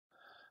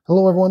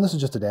Hello everyone, this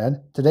is Just a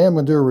Dad. Today I'm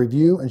going to do a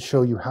review and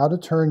show you how to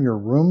turn your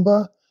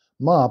Roomba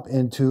mop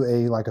into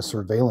a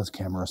surveillance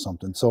camera or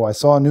something. So I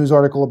saw a news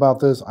article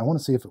about this. I want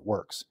to see if it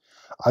works.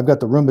 I've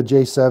got the Roomba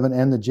J7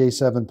 and the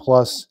J7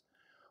 Plus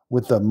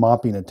with the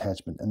mopping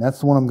attachment, and that's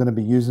the one I'm going to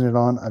be using it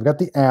on. I've got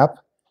the app.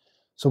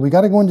 So we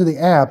got to go into the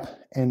app,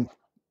 and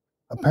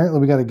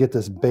apparently we got to get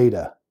this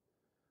beta.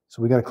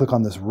 So we got to click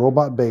on this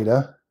robot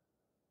beta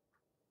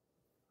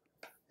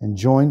and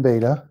join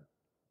beta.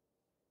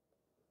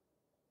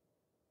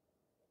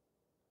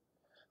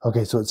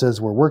 Okay, so it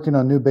says we're working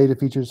on new beta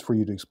features for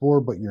you to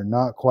explore, but you're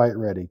not quite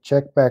ready.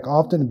 Check back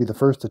often and be the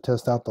first to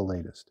test out the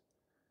latest.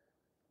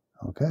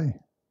 Okay.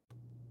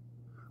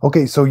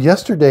 Okay, so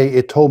yesterday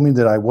it told me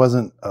that I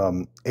wasn't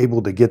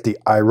able to get the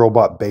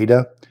iRobot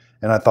beta,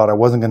 and I thought I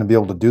wasn't going to be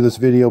able to do this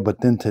video,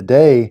 but then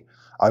today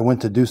I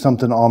went to do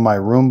something on my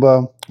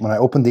Roomba. When I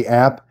opened the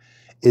app,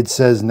 it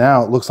says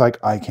now it looks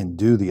like I can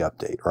do the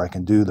update, or I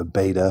can do the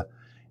beta,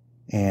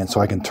 and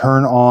so I can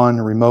turn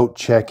on remote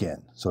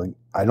check-in. So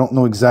I don't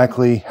know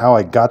exactly how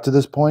I got to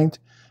this point.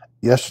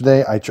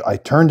 Yesterday, I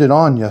turned it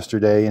on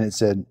yesterday and it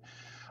said,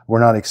 we're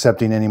not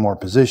accepting any more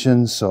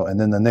positions. So, and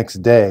then the next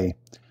day,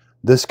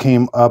 this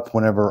came up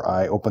whenever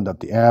I opened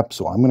up the app.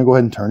 So I'm going to go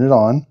ahead and turn it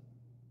on.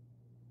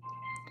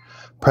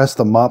 Press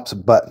the mops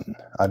button.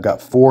 I've got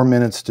 4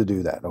 minutes to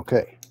do that.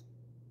 Okay.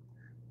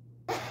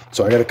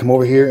 So I got to come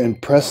over here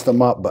and press the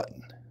mop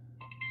button.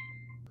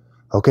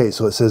 Okay,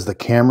 so it says the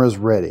camera's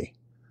ready.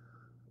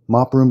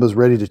 Mop Roomba's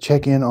ready to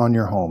check in on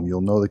your home. You'll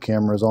know the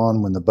camera's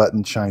on when the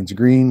button shines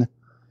green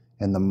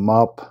and the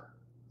Mop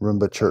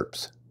Roomba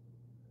chirps.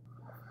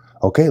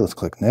 Okay, let's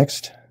click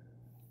next.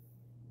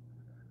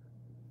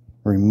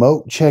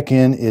 Remote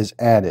check-in is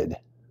added.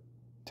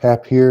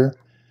 Tap here,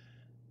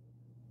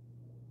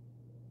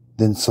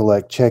 then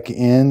select check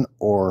in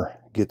or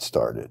get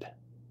started.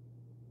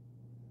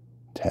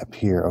 Tap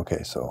here.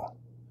 Okay, so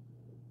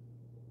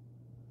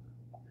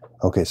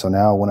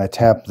now when I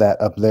tap that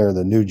up there,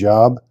 the new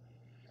job,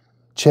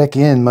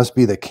 check-in must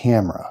be the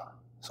camera.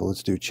 So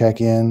let's do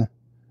check-in,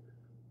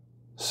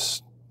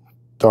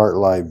 start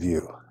live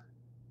view.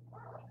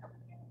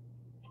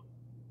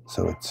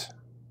 So it's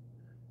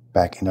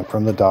backing up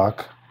from the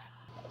dock.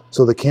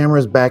 So the camera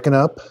is backing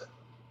up.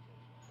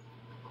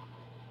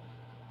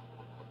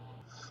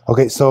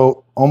 Okay,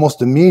 so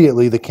almost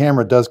immediately the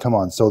camera does come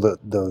on. So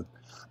the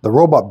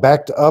robot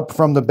backed up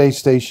from the base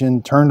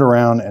station, turned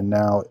around, and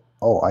now,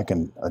 oh, I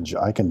can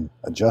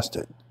adjust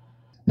it.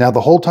 Now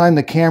the whole time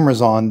the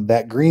camera's on,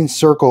 that green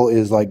circle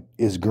is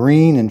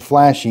green and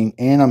flashing,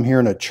 and I'm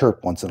hearing a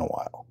chirp once in a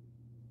while.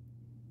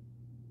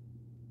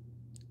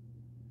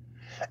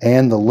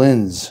 And the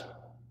lens,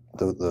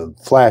 the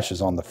flash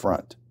is on the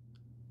front.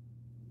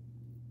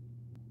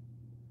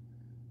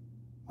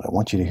 But I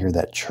want you to hear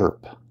that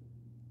chirp.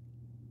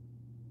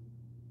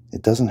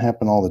 It doesn't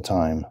happen all the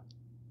time.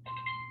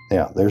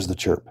 Yeah, there's the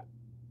chirp.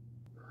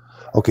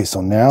 Okay, so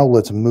now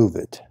let's move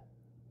it.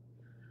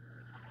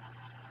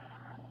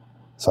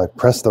 So I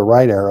pressed the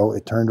right arrow,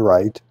 it turned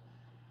right.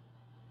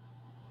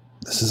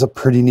 This is a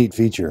pretty neat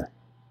feature.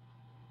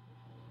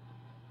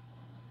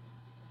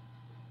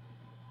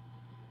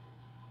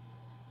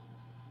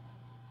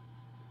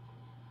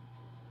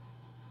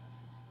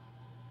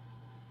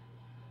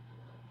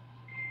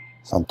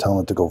 So I'm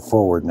telling it to go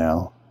forward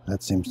now.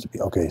 That seems to be,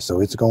 okay,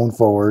 so it's going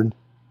forward.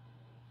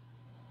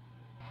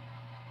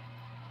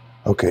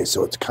 Okay,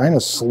 so it's kind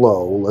of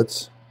slow.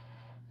 It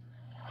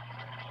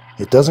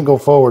doesn't go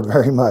forward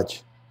very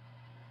much.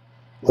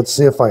 Let's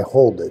see if I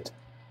hold it.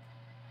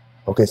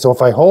 Okay, so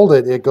if I hold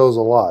it, it goes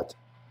a lot.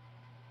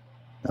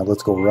 Now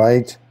let's go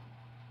right.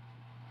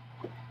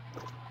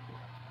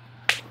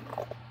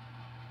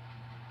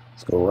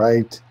 Let's go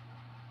right.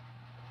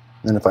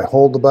 Then if I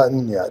hold the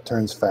button, yeah, it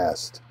turns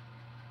fast.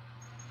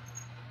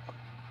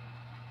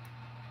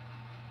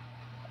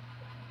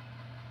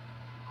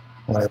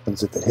 What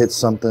happens if it hits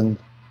something?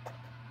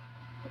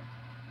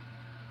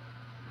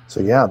 So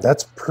yeah,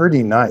 that's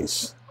pretty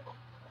nice.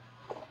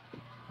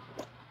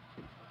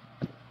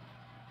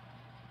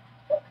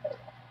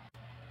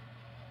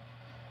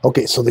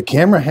 Okay, so the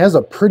camera has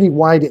a pretty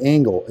wide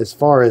angle as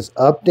far as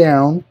up,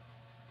 down.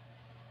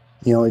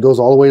 You know, it goes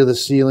all the way to the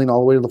ceiling,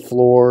 all the way to the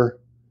floor.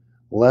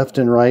 Left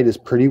and right is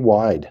pretty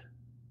wide.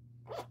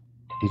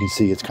 You can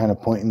see it's kind of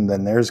pointing,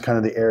 then there's kind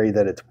of the area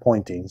that it's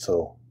pointing.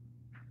 So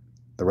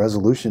the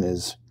resolution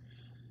is,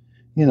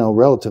 you know,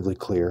 relatively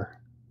clear.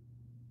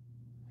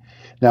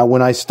 Now,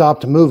 when I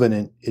stopped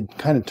moving, it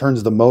kind of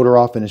turns the motor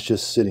off and it's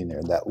just sitting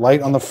there. That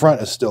light on the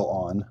front is still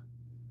on,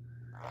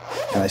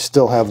 and I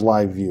still have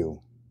live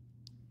view.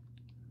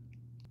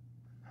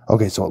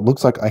 Okay, so it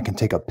looks like I can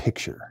take a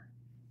picture.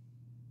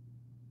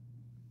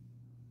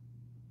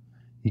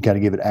 You got to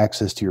give it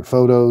access to your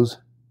photos.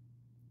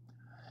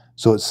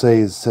 So it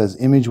says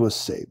image was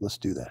saved. Let's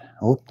do that.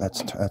 Oh,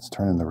 that's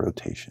turning the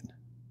rotation.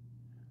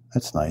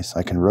 That's nice.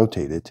 I can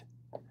rotate it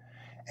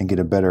and get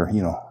a better,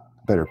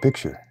 better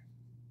picture.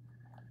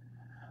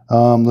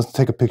 Let's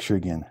take a picture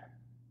again.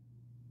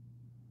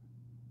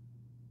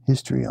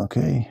 History,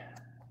 okay.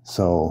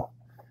 So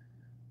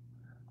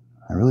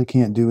I really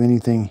can't do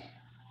anything.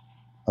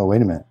 Oh,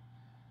 wait a minute.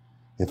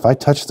 If I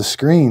touch the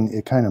screen,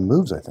 it kind of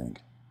moves, I think.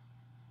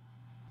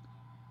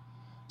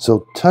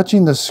 So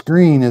touching the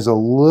screen is a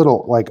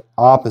little like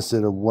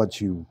opposite of what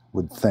you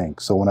would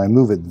think. So when I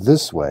move it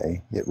this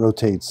way, it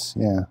rotates.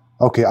 Yeah.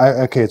 Okay.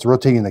 Okay. It's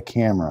rotating the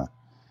camera.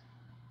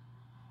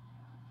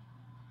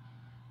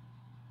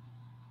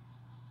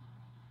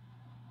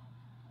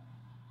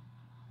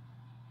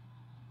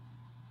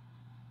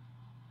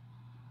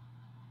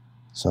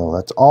 So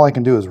that's all I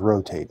can do is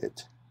rotate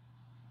it.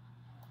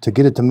 To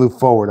get it to move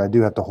forward, I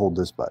do have to hold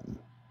this button.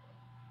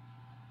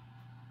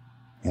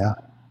 Yeah,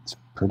 it's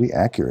pretty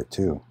accurate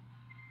too.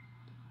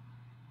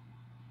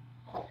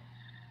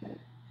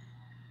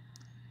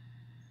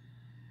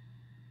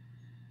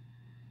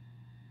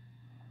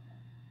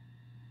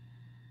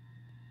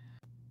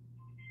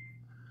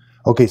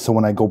 Okay, so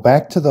when I go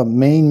back to the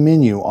main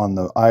menu on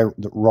the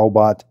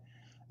iRobot,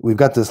 we've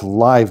got this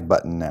live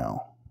button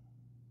now.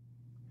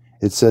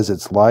 It says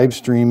it's live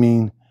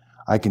streaming.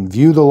 I can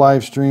view the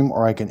live stream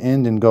or I can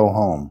end and go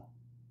home.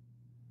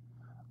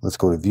 Let's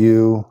go to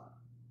view.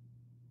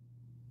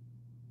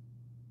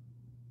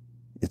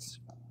 It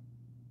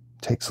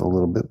takes a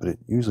little bit, but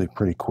it's usually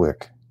pretty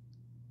quick.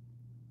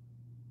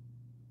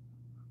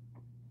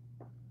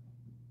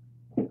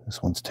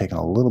 This one's taking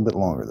a little bit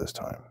longer this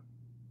time.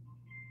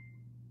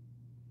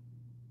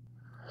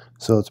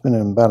 So it's been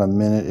about a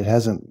minute. It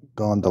hasn't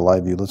gone to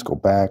live view. Let's go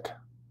back.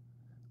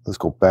 Let's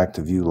go back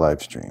to view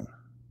live stream.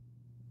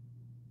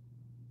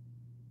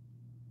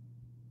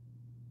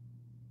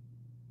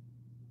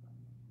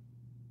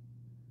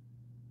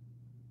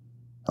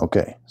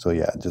 Okay, so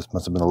yeah, it just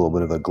must have been a little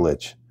bit of a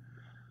glitch.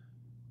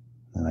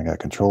 And I got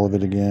control of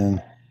it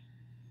again.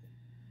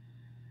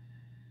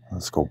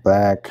 Let's go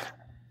back.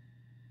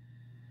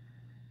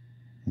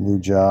 New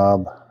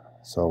job.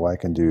 So I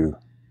can do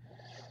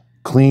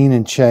clean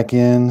and check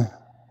in.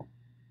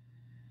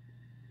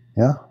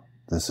 Yeah,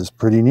 this is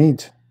pretty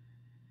neat.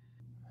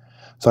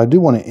 So I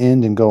do want to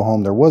end and go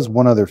home. There was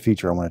one other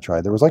feature I want to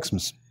try. There was like some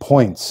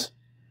points.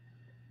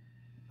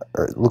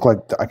 Or it looked like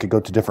I could go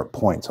to different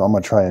points. So I'm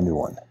going to try a new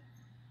one.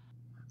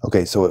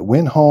 Okay, so it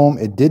went home.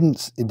 It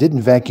didn't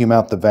vacuum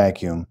out the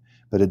vacuum,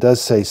 but it does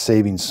say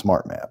saving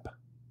smart map.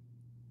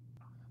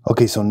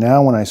 Okay, so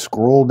now when I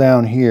scroll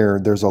down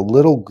here, there's a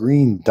little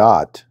green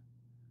dot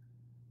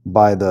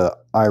by the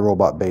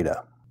iRobot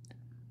beta.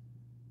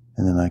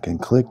 And then I can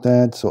click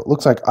that. So it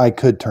looks like I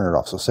could turn it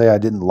off. So say I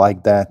didn't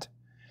like that,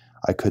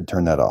 I could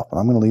turn that off, but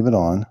I'm going to leave it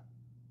on.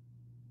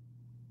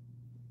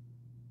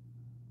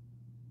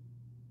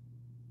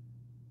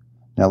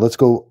 Now let's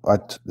go, I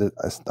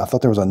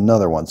thought there was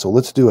another one. So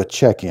let's do a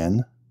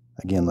check-in.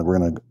 Again, we're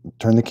going to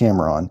turn the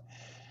camera on.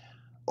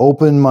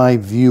 Open my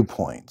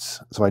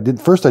viewpoints. So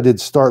first I did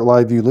start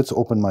live view. Let's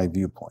open my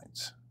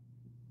viewpoints.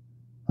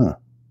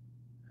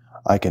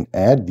 I can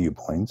add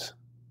viewpoints.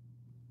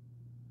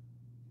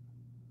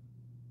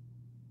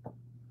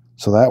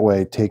 So that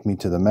way, take me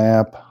to the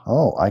map.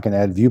 Oh, I can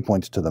add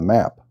viewpoints to the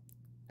map.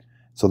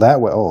 So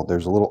that way, oh,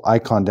 there's a little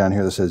icon down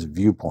here that says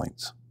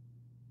viewpoints.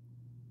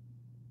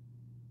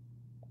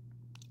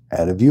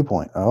 Add a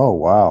viewpoint. Oh,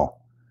 wow.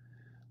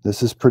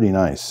 This is pretty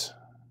nice.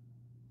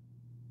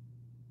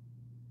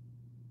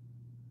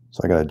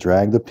 So I got to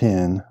drag the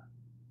pin.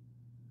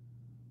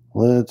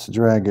 Let's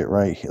drag it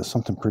right here.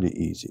 Something pretty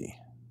easy.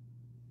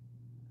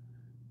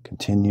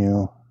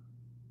 Continue.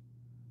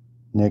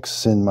 Next,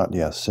 send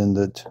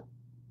it.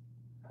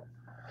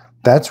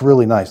 That's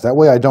really nice. That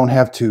way I don't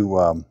have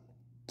to,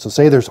 so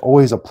say there's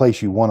always a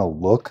place you want to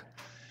look,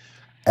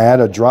 add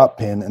a drop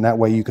pin, and that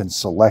way you can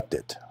select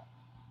it.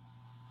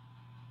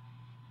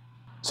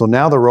 So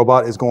now the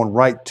robot is going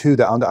right to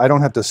that. I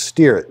don't have to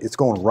steer it. It's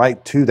going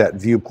right to that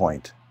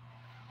viewpoint.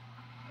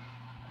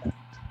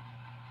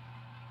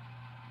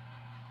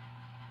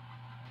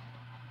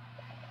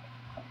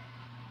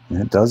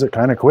 And it does it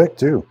kind of quick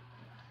too.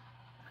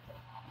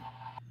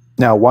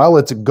 Now, while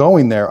it's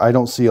going there, I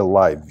don't see a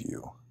live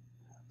view.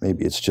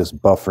 Maybe it's just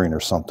buffering or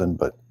something,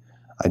 but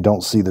I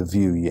don't see the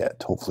view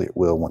yet. Hopefully it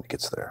will when it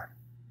gets there.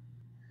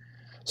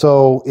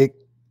 So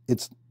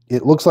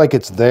it looks like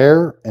it's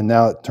there, and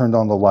now it turned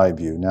on the live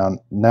view.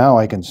 Now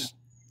I can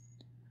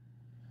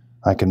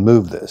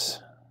move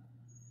this.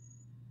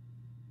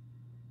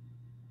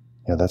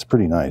 Yeah, that's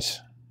pretty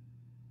nice.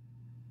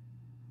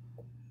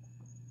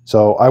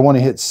 So I want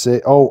to hit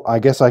say. Oh, I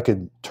guess I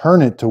could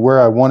turn it to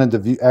where I wanted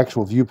the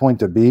actual viewpoint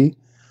to be.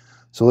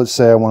 So let's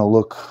say I want to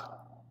look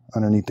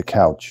underneath the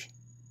couch.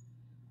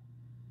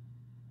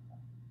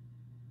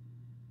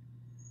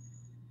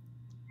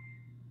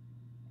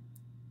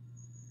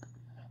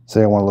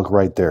 Say I want to look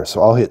right there.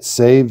 So I'll hit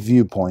save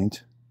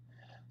viewpoint.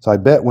 So I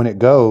bet when it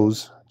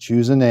goes,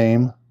 choose a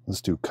name. Let's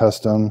do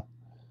custom.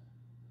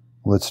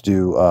 Let's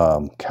do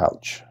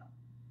couch.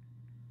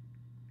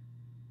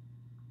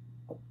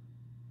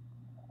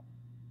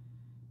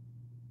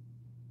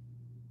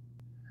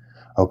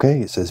 Okay,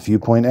 it says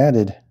viewpoint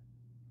added.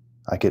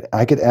 I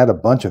could add a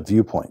bunch of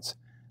viewpoints.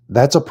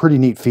 That's a pretty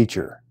neat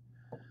feature.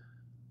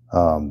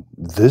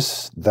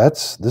 This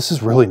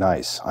is really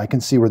nice. I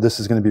can see where this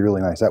is going to be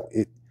really nice.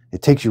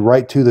 It takes you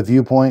right to the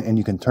viewpoint, and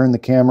you can turn the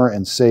camera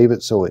and save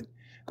it so it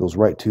goes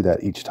right to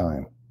that each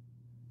time.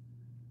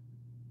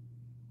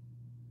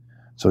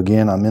 So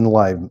again, I'm in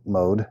live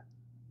mode.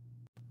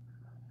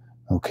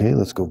 Okay,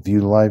 let's go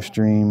view the live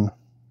stream.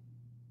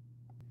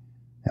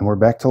 And we're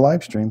back to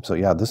live stream. So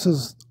yeah,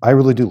 I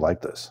really do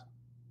like this.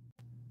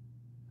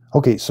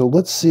 Okay, so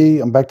let's see,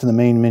 I'm back to the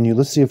main menu.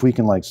 Let's see if we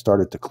can like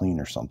start it to clean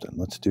or something.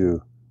 Let's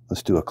do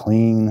a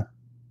clean.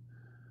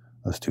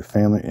 Let's do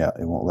family. Yeah,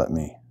 it won't let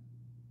me.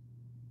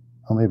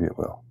 Oh, maybe it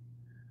will.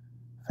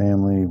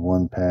 Family,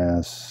 one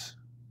pass.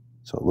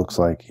 So it looks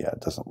like, yeah,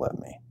 it doesn't let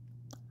me.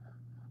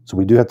 So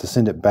we do have to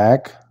send it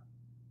back,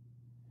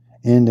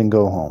 end and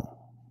go home.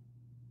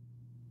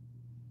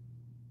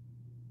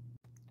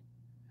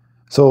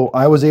 So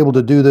I was able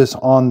to do this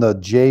on the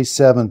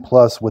J7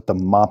 Plus with the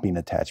mopping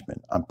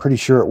attachment. I'm pretty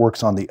sure it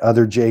works on the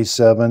other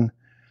J7.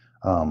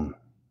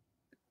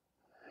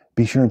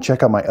 Be sure and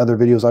check out my other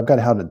videos. I've got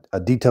a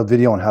detailed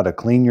video on how to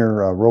clean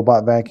your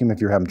robot vacuum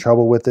if you're having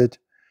trouble with it.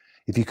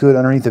 If you could,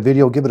 underneath the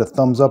video, give it a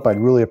thumbs up. I'd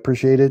really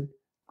appreciate it.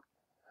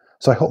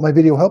 So I hope my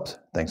video helped.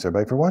 Thanks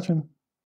everybody for watching.